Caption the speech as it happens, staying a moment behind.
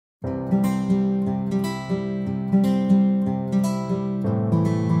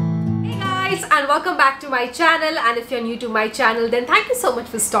And welcome back to my channel. And if you're new to my channel, then thank you so much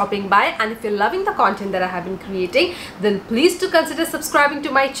for stopping by. And if you're loving the content that I have been creating, then please do consider subscribing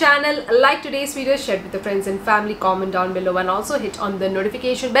to my channel, like today's video, share it with your friends and family, comment down below, and also hit on the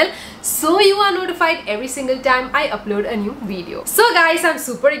notification bell so you are notified every single time I upload a new video. So guys, I'm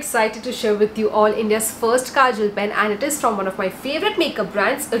super excited to share with you all India's first Kajal pen, and it is from one of my favorite makeup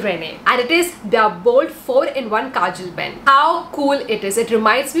brands, RENEE, and it is their Bold 4-in-1 Kajal pen. How cool it is! It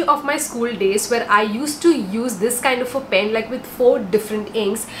reminds me of my school days where I used to use this kind of a pen, like with 4 different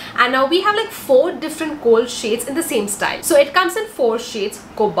inks, and now we have like 4 different kohl shades in the same style. So it comes in 4 shades: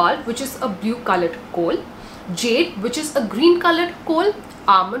 cobalt, which is a blue colored kohl; jade, which is a green colored kohl;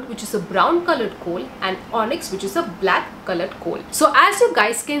 almond, which is a brown colored kohl; and onyx, which is a black colored kohl. So as you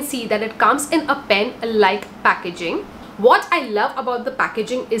guys can see that it comes in a pen like packaging. What I love about the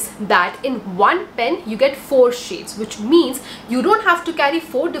packaging is that in one pen you get 4 shades, which means you don't have to carry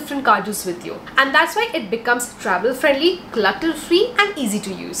 4 different kajals with you, and that's why it becomes travel friendly, clutter free, and easy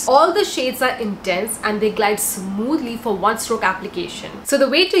to use. All the shades are intense and they glide smoothly for one stroke application. So the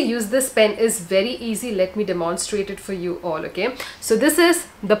way to use this pen is very easy. Let me demonstrate it for you all. Okay, so this is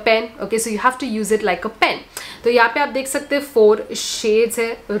the pen. Okay, so you have to use it like a pen. तो यहाँ पे आप देख सकते हैं 4 shades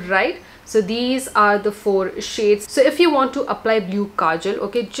है, right? So these are the 4 shades. So if you want to apply blue kajal,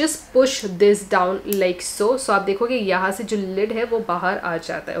 okay, just push this down like so. So आप देखोगे यहाँ से जो lid है वो बाहर आ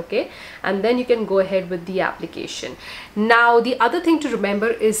जाता है, okay, and then you can go ahead with the application. Now the other thing to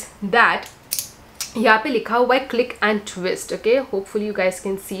remember is that यहाँ पे लिखा हुआ है click and twist. Okay, hopefully you guys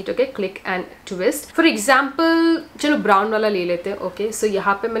can see it. Okay, click and twist. For example, चलो brown वाला ले लेते हैं. Okay, so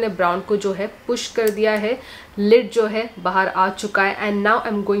यहाँ पे मैंने brown को जो है push कर दिया है, lid जो है बाहर आ चुका है, and now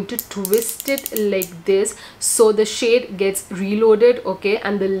I'm going to twist it like this so the shade gets reloaded, okay,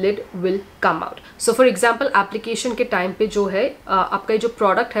 and the lid will come out. So for example, application के time पे जो है आपका जो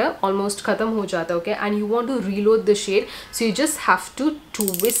product है almost खत्म हो जाता है, okay, and you want to reload the shade, so you just have to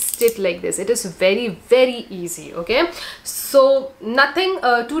twist it like this. It is very easy. Okay, so nothing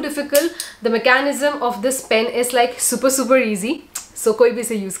too difficult. The mechanism of this pen is like super easy. So कोई भी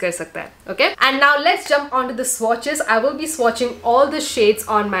इसे use कर सकता है. Okay, and now let's jump onto the swatches. I will be swatching all the shades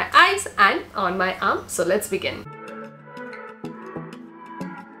on my eyes and on my arm. So let's begin.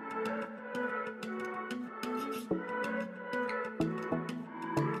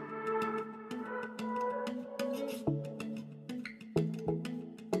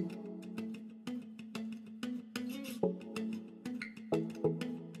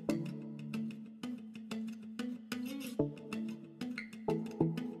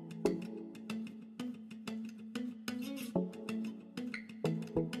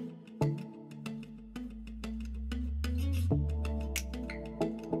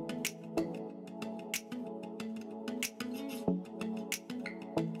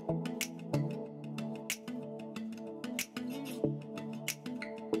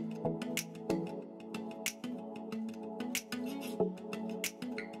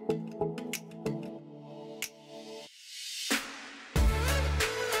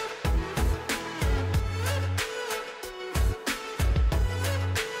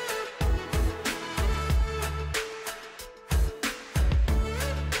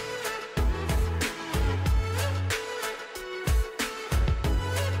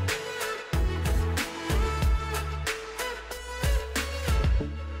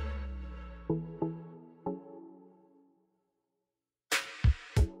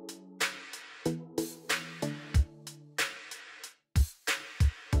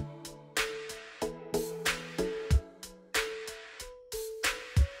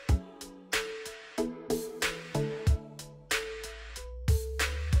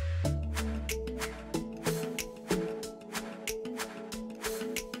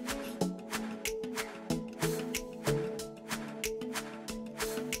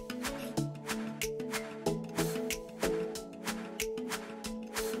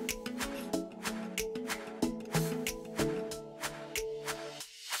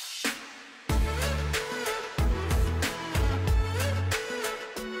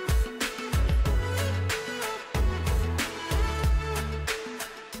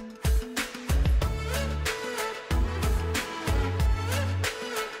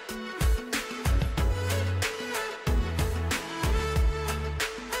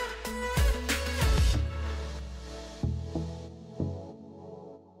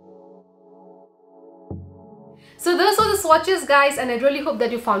 So those are the swatches, guys, and I really hope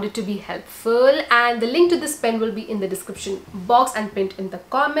that you found it to be helpful, and the link to this pen will be in the description box and pinned in the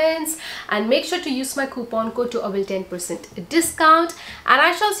comments. And make sure to use my coupon code to avail 10% discount, and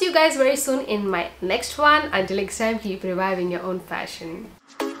I shall see you guys very soon in my next one. Until next time, keep reviving your own fashion.